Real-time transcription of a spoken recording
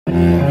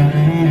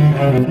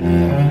The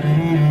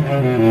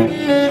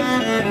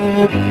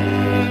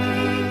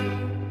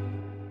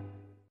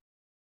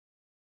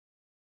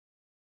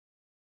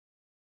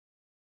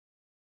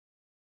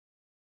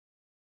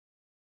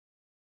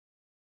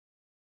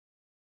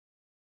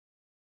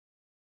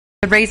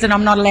reason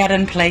I'm not allowed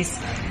in, please.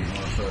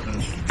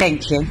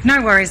 Thank you.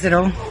 No worries at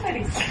all.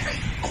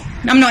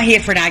 I'm not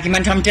here for an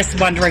argument. I'm just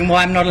wondering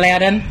why I'm not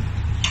allowed in.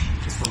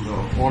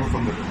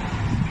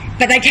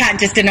 But they can't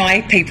just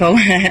deny people.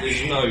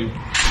 There's no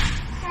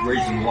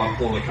reason why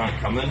Paula can't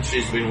come in.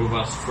 She's been with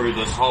us through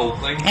this whole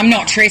thing. I'm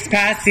not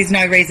trespassed. There's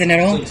no reason at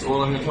all. Since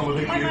Oranga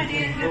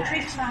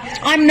Tamariki.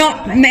 I'm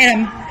not,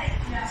 madam.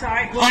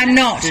 I'm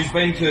not. She's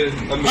been to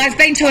I've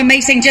been to a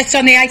meeting just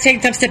on the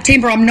 18th of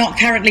September. I'm not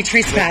currently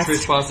trespassed.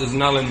 Trespass is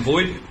null and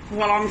void.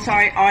 Well, I'm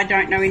sorry, I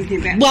don't know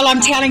anything about. Well, I'm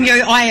telling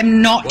you, I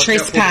am not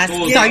trespassed.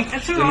 So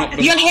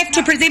you'll have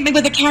to present me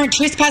with a current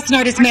trespass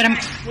notice, madam.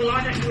 Well,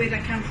 I don't know where they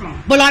come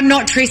from. Well, I'm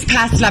not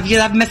trespassed, love you.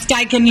 I've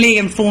mistakenly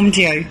informed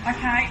you.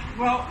 Okay,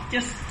 well,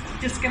 just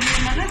give me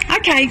a minute.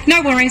 Okay,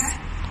 no worries.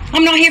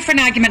 I'm not here for an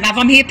argument, love.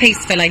 I'm here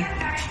peacefully.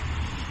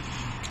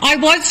 I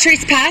was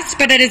trespassed,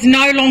 but it is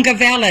no longer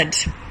valid.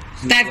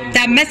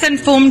 They've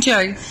misinformed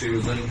you. She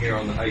was in here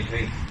on the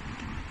 18th.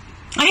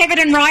 I have it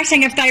in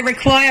writing if they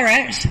require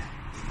it.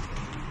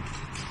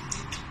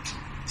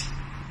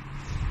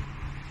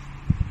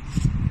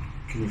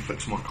 Can you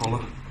fix my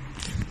collar?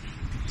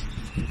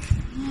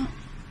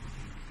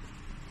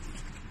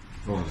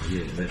 Oh,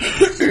 yeah,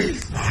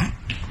 that's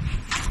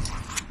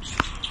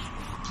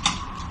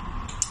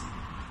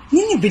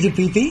Nina, bitty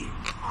baby. Can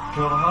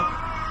I hug?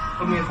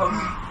 Give me a hug.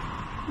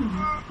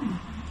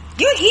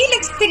 Your hair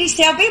looks pretty,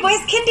 Shelby.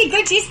 Was Kindy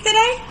good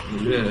yesterday?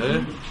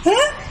 Yeah.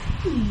 Huh?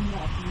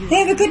 They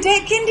have a good day,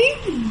 Kindy?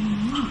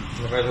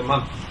 I've had a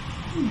month.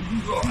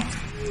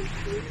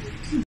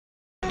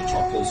 Try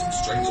to pull some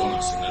strings on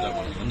us and they don't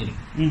want to come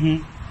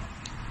in.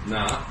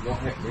 Nah, not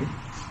happening.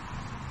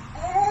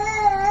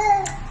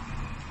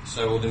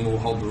 So well, then we'll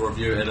hold the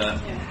review at a...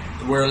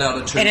 We're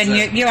allowed to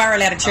choose you are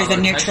allowed to choose a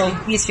neutral.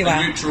 Yes, you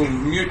are.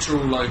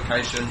 Neutral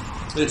location.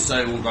 Let's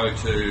say we'll go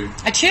to...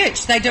 A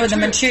church. They do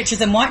them in churches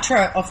in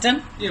Waitara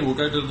often. Yeah, we'll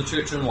go to the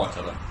church in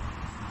Waitara.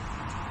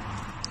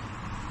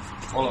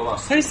 Follow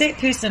us. Who's that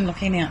person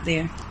looking out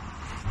there?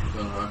 I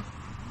don't know.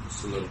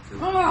 It's a little kid.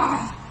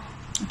 Oh,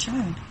 a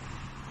child.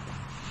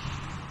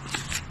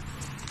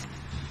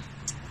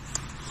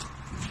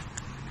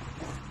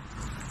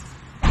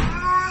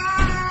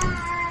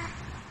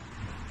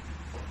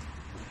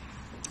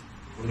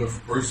 I wonder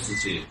if Bruce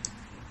is here.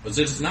 Is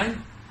that his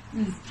name?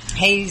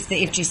 He's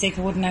the FGC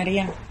coordinator,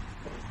 yeah.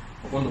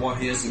 I wonder why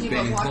he hasn't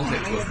been in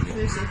contact with me.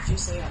 Who's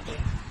FGC up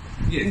there?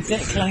 Yeah,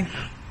 Exactly.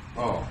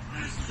 Oh,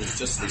 there's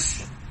just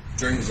these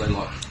strings they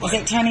like to play. Is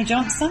that Tony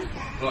Johnson?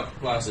 They like to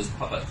play us as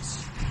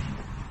puppets.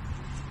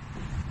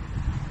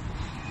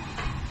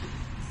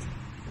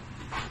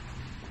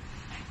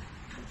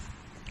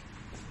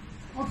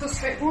 Oh, this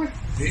fat boy.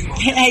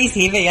 He's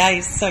heavy, eh?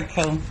 He's so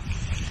cool.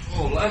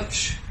 Oh,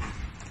 lunch.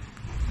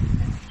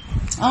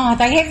 Oh,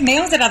 they have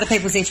meals at other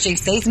people's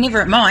FGCs,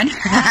 never at mine.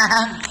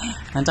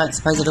 I don't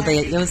suppose it'll be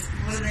at yours.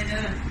 What are they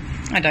doing?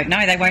 I don't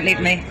know, they won't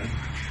let me.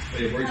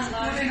 Hey, Bruce.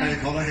 Hey,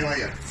 Paula, how are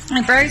you?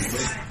 Hi, Bruce.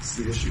 What's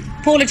the issue?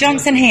 Paula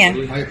Johnson here.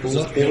 Hey,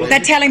 Paula. They're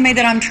telling me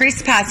that I'm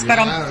trespassed, but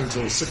I'm...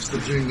 until 6th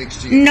of June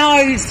next year.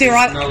 No, sir.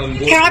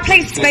 Can I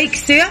please speak,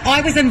 sir?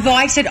 I was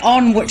invited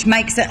on, which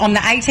makes it on the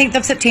 18th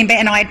of September,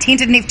 and I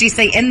attended an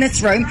FGC in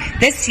this room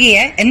this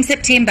year, in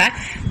September,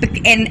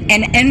 and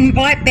an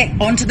invite back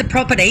onto the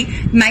property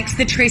makes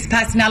the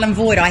trespass null and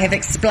void. I have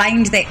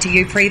explained that to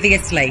you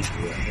previously.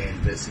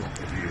 And that's not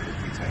the view that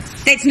we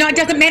take. That's not, it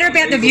doesn't matter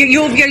about the view,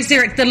 your view,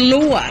 sir, it's the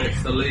law.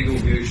 It's the legal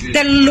views.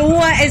 The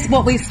law is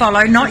what we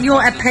follow, not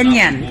your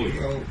opinion.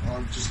 Well,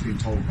 I've just been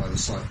told by the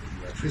site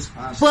that you are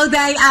trespassing. Well,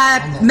 they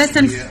are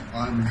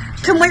misinformed.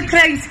 Can we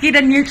please get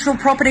a neutral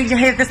property to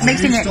have this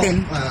meeting at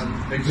then?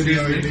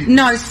 Videoing.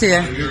 No,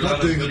 sir. You're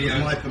not doing it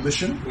with my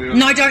permission.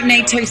 No, I don't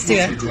need to,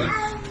 sir.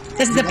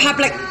 This is a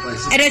public...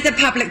 It is a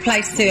public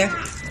place, sir.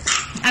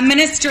 A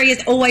ministry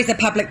is always a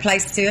public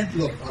place, sir.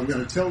 Look, I'm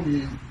going to tell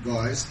you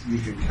guys, you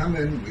can come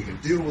in, we can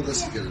deal with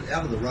this, get it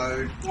out of the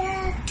road.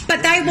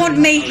 But they want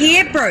me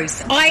here,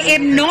 Bruce. I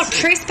am not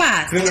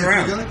trespassed. Turn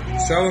around.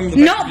 Show them the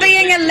Not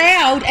being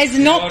allowed is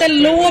not the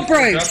law,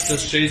 Bruce.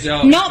 She's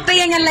out. Not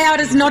being allowed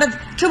is not a...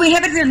 Can we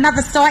have it at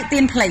another site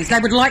then, please? They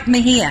would like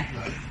me here.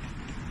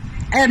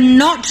 I am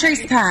not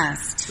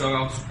trespassed. So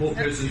our support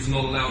person's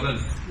not allowed in.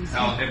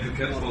 Our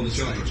advocate for the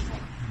children.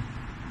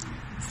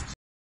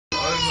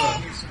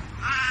 Over.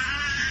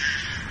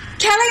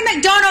 Kelly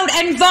McDonald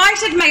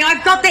invited me.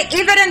 I've got the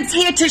evidence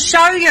here to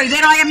show you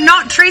that I am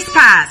not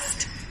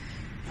trespassed.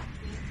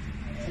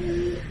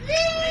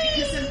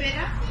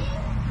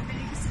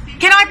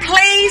 Can I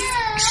please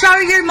show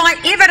you my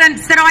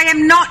evidence that I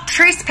am not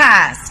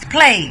trespassed,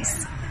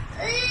 please?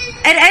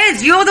 It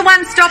is. You're the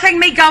one stopping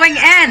me going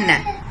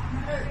in.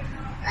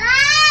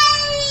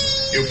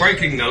 You're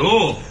breaking the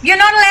law. You're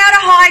not allowed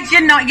to hide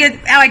your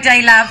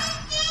ID, love.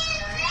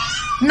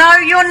 No,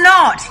 you're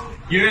not.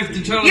 You have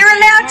to tell us. You're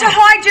allowed to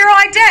hide your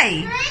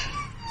ID.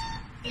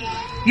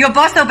 Your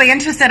boss will be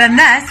interested in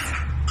this.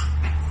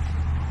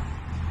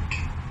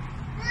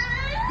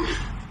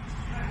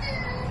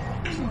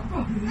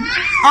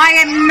 I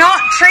am not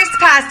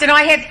trespassed and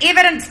I have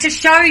evidence to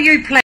show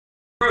you, please.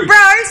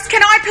 Bruce,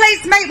 can I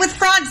please meet with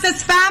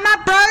Francis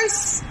Farmer,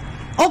 Bruce?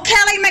 Or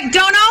Kelly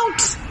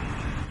McDonald?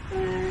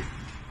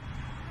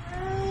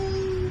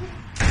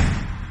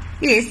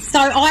 Yes, so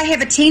I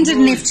have attended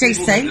an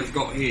FGC. They've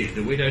got here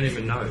that we don't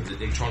even know that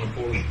they're trying to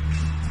pull in.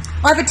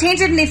 I've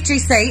attended an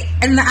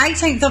FGC in the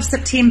 18th of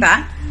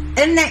September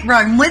in that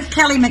room with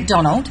Kelly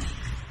McDonald.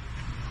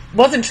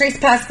 Wasn't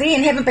trespassed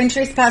then, haven't been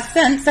trespassed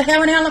since, so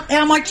how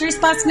am I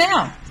trespassed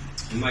now?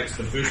 It makes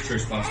the first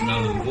trespass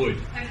null and void.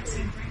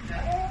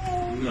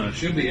 No,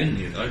 she'll be in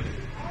there though.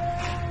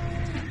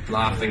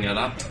 Laughing it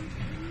up.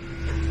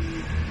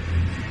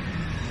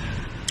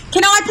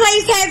 Can I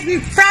please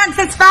have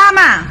Francis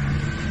Farmer?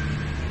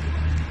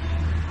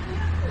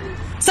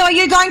 So are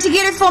you going to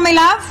get it for me,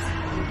 love?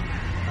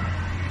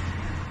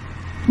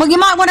 Well, you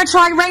might want to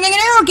try ringing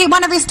her or get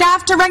one of your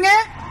staff to ring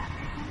her.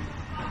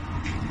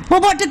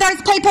 Well, what did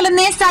those people in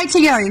there say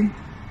to you?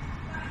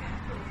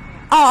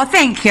 Oh,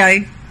 thank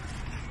you.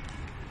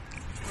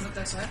 What did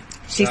they say?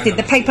 She said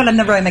the people in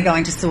the room are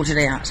going to sort it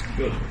out.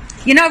 Good.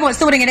 You know what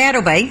sorting it out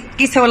will be?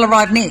 Guess who will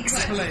arrive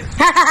next?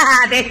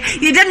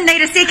 You didn't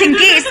need a second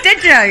guess,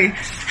 did you?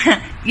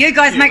 You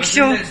guys make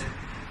sure...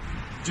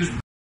 Just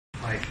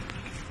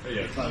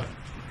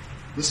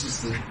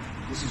So,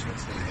 this is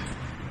what's going to happen.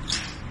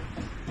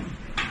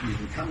 You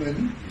can come in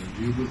and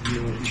deal with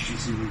your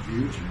FGC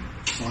review,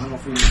 sign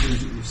off all the things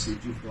that you've said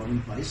you've got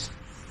in place,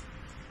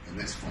 and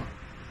that's fine.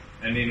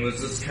 And then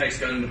was this case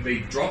going to be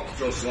dropped,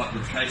 just like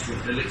the case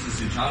with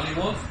Alexis and Charlie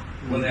was,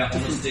 without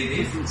honesty there?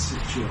 Different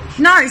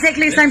situation. No,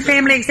 exactly the same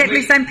family,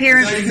 exactly the same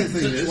parents.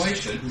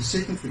 The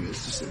second thing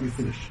is, just let me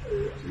finish.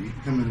 So you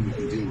can come in and we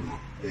can deal with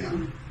it.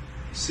 Now,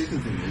 the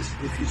second thing is,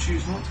 if you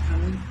choose not to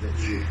come in,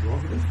 that's your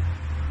prerogative.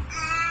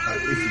 But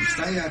if you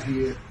stay out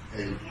here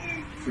and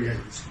create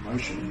this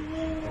commotion,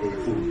 I'm going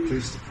to call the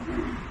police to come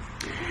in.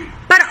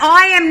 But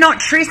I am not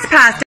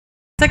trespassed.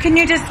 So can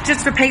you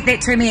just repeat that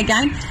to me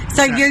again?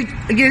 So you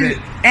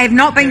have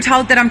not been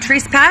told that I'm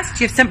trespassed.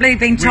 You've simply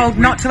been told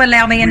not to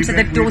allow me into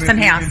the Dawson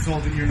house. We've been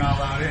told that you're not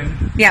allowed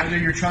in. Yeah. Whether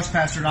you're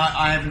trespassed or not,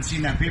 I haven't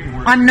seen that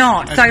paperwork. I'm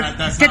not.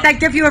 That's Did they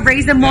give you a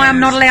reason why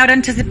I'm not allowed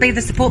in to be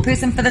the support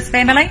person for this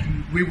family?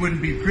 We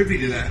wouldn't be privy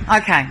to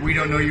that. Okay. We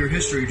don't know your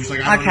history, just like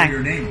I don't know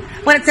your name.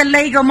 Well, it's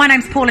illegal. My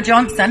name's Paula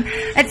Johnson.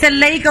 It's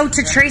illegal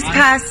to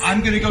trespass.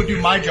 I'm going to go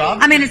do my job.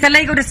 I mean, it's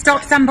illegal to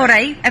stop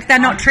somebody if they're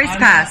not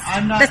trespassed.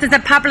 I'm not. This is a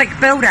public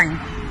building.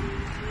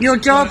 Your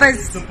job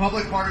is... The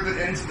public part of it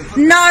ends at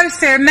the... No,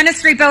 sir.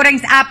 Ministry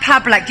buildings are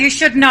public. You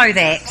should know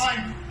that.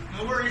 Fine.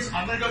 No worries.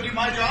 I'm going to go do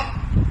my job.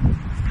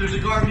 There's a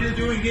guard here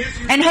doing his.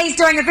 And he's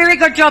doing a very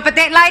good job. But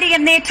that lady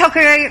in there took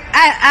her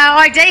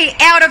ID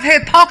out of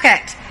her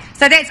pocket.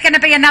 So that's going to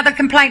be another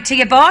complaint to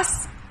your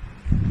boss.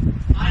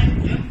 I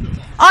am the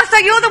boss. Oh, so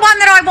you're the one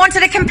that I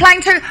wanted to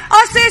complain to.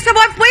 Oh, sir, so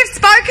we've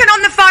spoken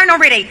on the phone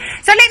already.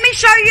 So let me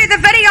show you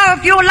the video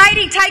of your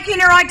lady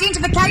taking her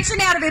identification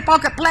out of her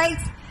pocket, please.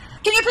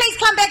 Can you please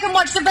come back and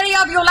watch the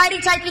video of your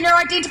lady taking her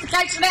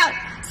identification out,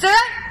 sir?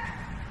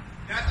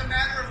 That's a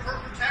matter of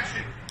her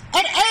protection.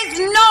 It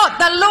is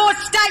not. The law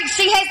states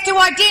she has to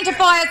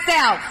identify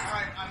herself. All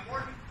right, I'm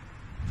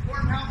more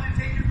than happy to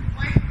take your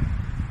complaint.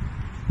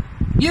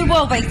 You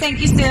will be. Thank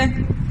you, sir.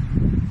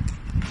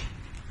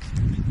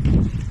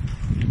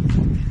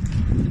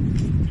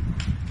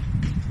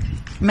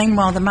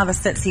 Meanwhile, the mother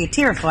sits here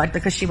terrified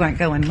because she won't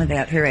go in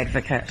without her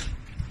advocate.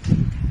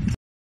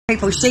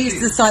 She's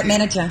the site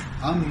manager.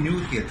 I'm new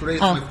here. Today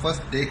is my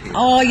first day here.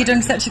 Oh, you're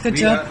doing such a good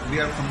job.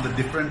 We are from the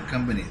different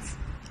companies.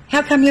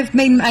 How come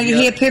are you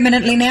here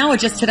permanently now or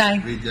just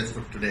today? We just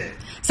for today.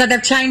 So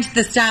they've changed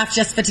the staff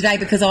just for today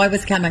because I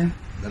was coming.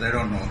 That I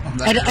don't know.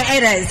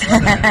 It is.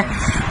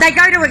 They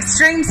go to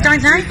extremes,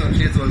 don't they?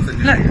 She's also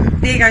new Look,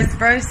 here. there goes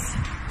Bruce.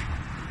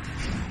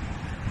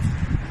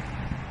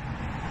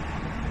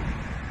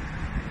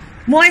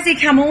 Why has he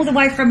come all the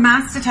way from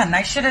Masterton?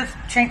 They should have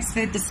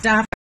transferred the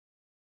staff.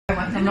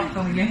 I'm not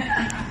calling you.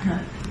 Has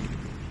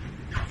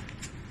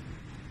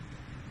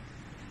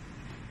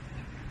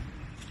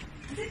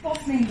that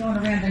boss man gone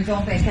around and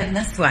gone back in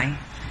this way?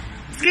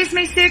 Excuse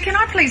me, sir, can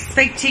I please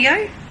speak to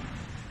you?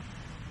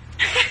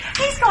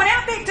 He's gone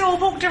out that door,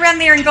 walked around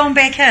there and gone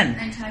back in.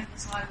 And take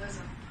his high vis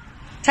off.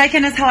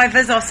 Taken his high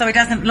vis off so he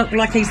doesn't look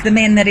like he's the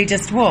man that he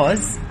just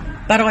was.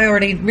 But I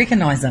already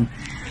recognise him.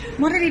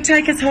 Why did he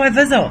take his high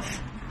vis off?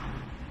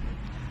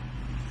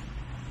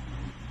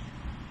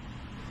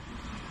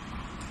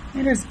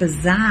 That is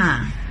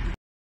bizarre.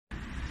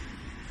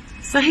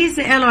 So he's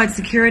the Allied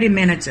security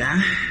manager.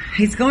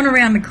 He's gone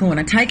around the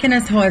corner, taken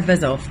his high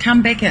vis off,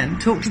 come back in,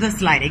 talked to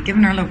this lady,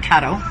 given her a little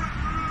cuddle.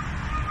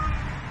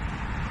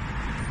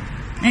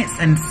 That's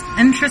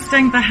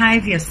interesting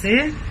behaviour,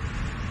 sir.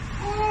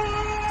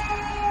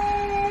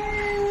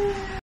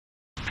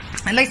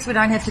 At least we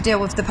don't have to deal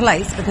with the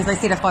police because they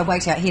said if I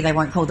wait out here they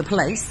won't call the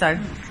police, so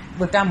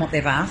we've done what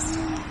they've asked.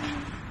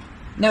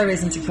 No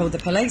reason to call the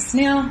police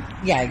now.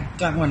 Yeah,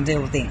 don't want to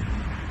deal with them.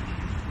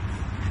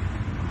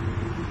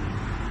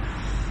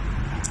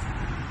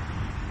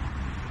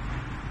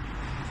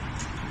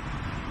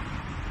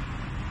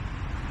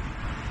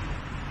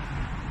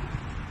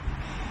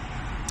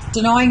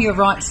 Denying your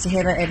rights to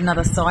have it at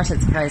another site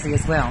is crazy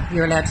as well.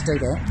 You're allowed to do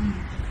that.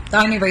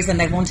 The only reason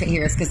they want it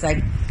here is because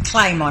they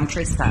claim I'm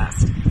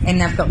trespassed, and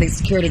they've got these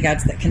security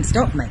guards that can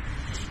stop me.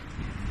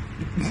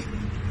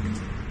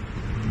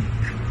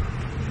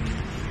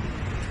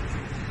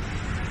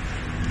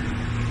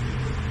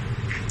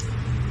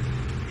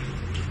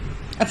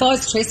 If I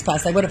was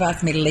trespassed, they would have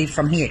asked me to leave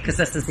from here because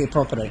this is their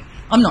property.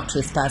 I'm not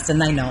trespassed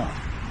and they know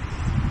it.